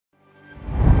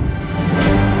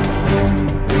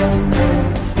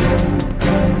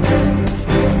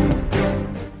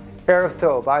Erev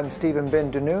Tov, I'm Stephen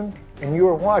Ben Danoon, and you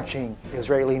are watching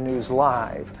Israeli News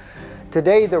Live.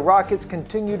 Today, the rockets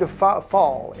continue to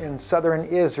fall in southern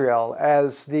Israel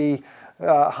as the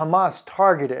Hamas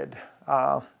targeted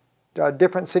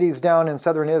different cities down in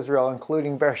southern Israel,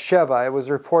 including Beersheba. It was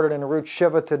reported in Arutz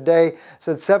Sheva today,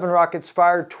 said 7 rockets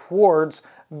fired towards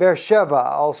Beersheba.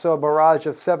 Also, a barrage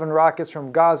of 7 rockets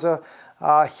from Gaza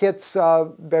hits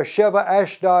Beersheba,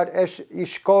 Ashdod,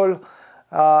 Eshkol,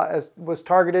 was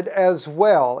targeted as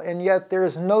well. And yet there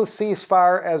is no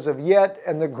ceasefire as of yet,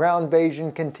 and the ground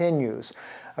invasion continues.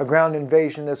 A ground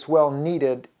invasion that's well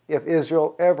needed if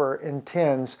Israel ever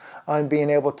intends on being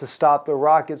able to stop the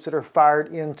rockets that are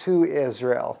fired into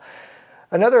Israel.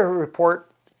 Another report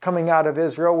coming out of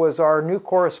Israel was our new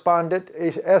correspondent,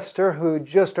 Esther, who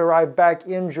just arrived back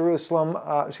in Jerusalem,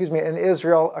 in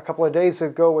Israel a couple of days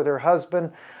ago with her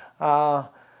husband.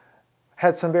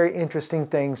 Had some very interesting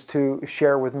things to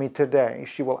share with me today.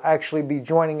 She will actually be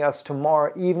joining us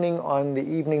tomorrow evening on the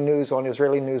evening news on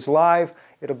Israeli News Live.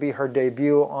 It'll be her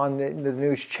debut on the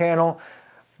news channel.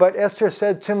 But Esther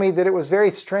said to me that it was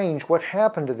very strange what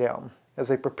happened to them as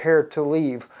they prepared to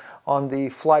leave on the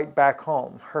flight back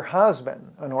home. Her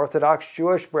husband, an Orthodox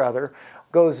Jewish brother,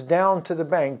 goes down to the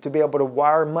bank to be able to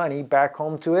wire money back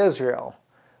home to Israel,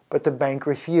 but the bank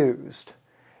refused.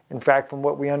 In fact, from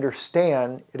what we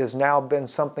understand, it has now been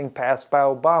something passed by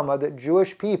Obama that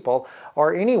Jewish people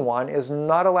or anyone is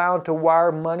not allowed to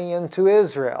wire money into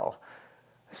Israel.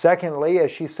 Secondly, as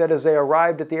she said, as they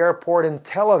arrived at the airport in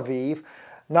Tel Aviv,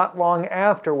 not long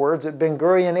afterwards at Ben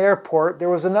Gurion Airport, there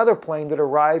was another plane that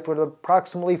arrived with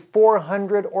approximately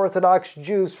 400 Orthodox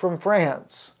Jews from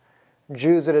France.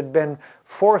 Jews that had been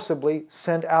forcibly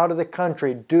sent out of the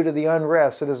country due to the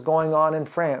unrest that is going on in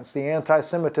France, the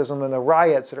anti-Semitism and the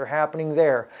riots that are happening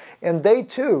there. And they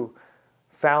too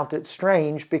found it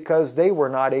strange because they were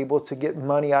not able to get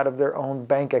money out of their own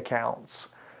bank accounts.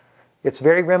 It's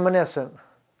very reminiscent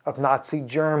of Nazi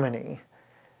Germany.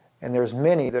 And there's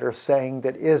many that are saying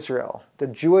that Israel, the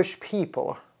Jewish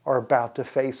people, are about to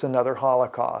face another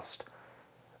Holocaust.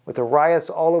 With the riots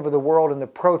all over the world and the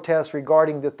protests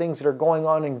regarding the things that are going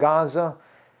on in Gaza,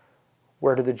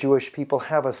 where do the Jewish people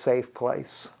have a safe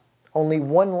place? Only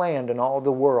one land in all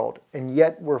the world, and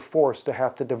yet we're forced to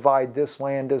have to divide this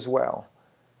land as well.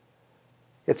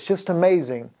 It's just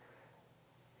amazing.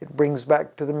 It brings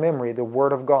back to the memory the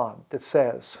Word of God that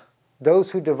says,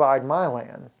 "Those who divide my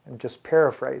land," and just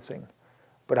paraphrasing,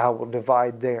 "but I will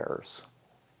divide theirs."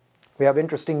 We have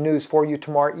interesting news for you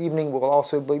tomorrow evening. We'll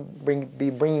also be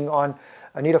bringing on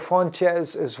Anita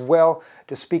Fontes as well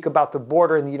to speak about the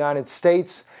border in the United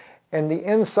States and the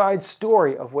inside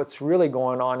story of what's really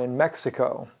going on in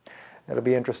Mexico. It'll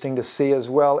be interesting to see, as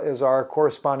well as our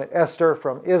correspondent Esther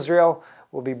from Israel.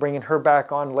 We'll be bringing her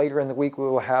back on later in the week. We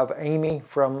will have Amy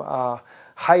from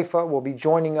Haifa will be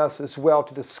joining us as well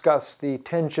to discuss the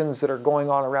tensions that are going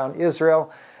on around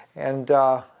Israel.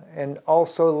 And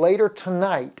also later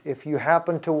tonight, if you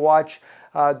happen to watch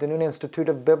the Danoon Institute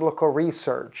of Biblical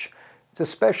Research, it's a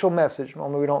special message.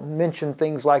 Normally we don't mention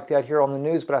things like that here on the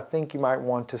news, but I think you might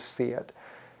want to see it.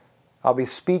 I'll be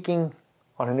speaking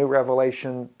on a new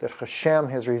revelation that Hashem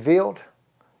has revealed,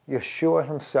 Yeshua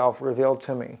himself revealed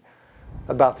to me,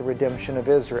 about the redemption of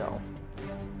Israel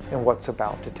and what's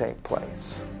about to take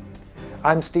place.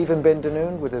 I'm Stephen Ben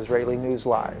Danoon with Israeli News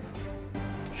Live.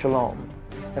 Shalom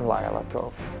and Laila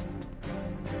Tov.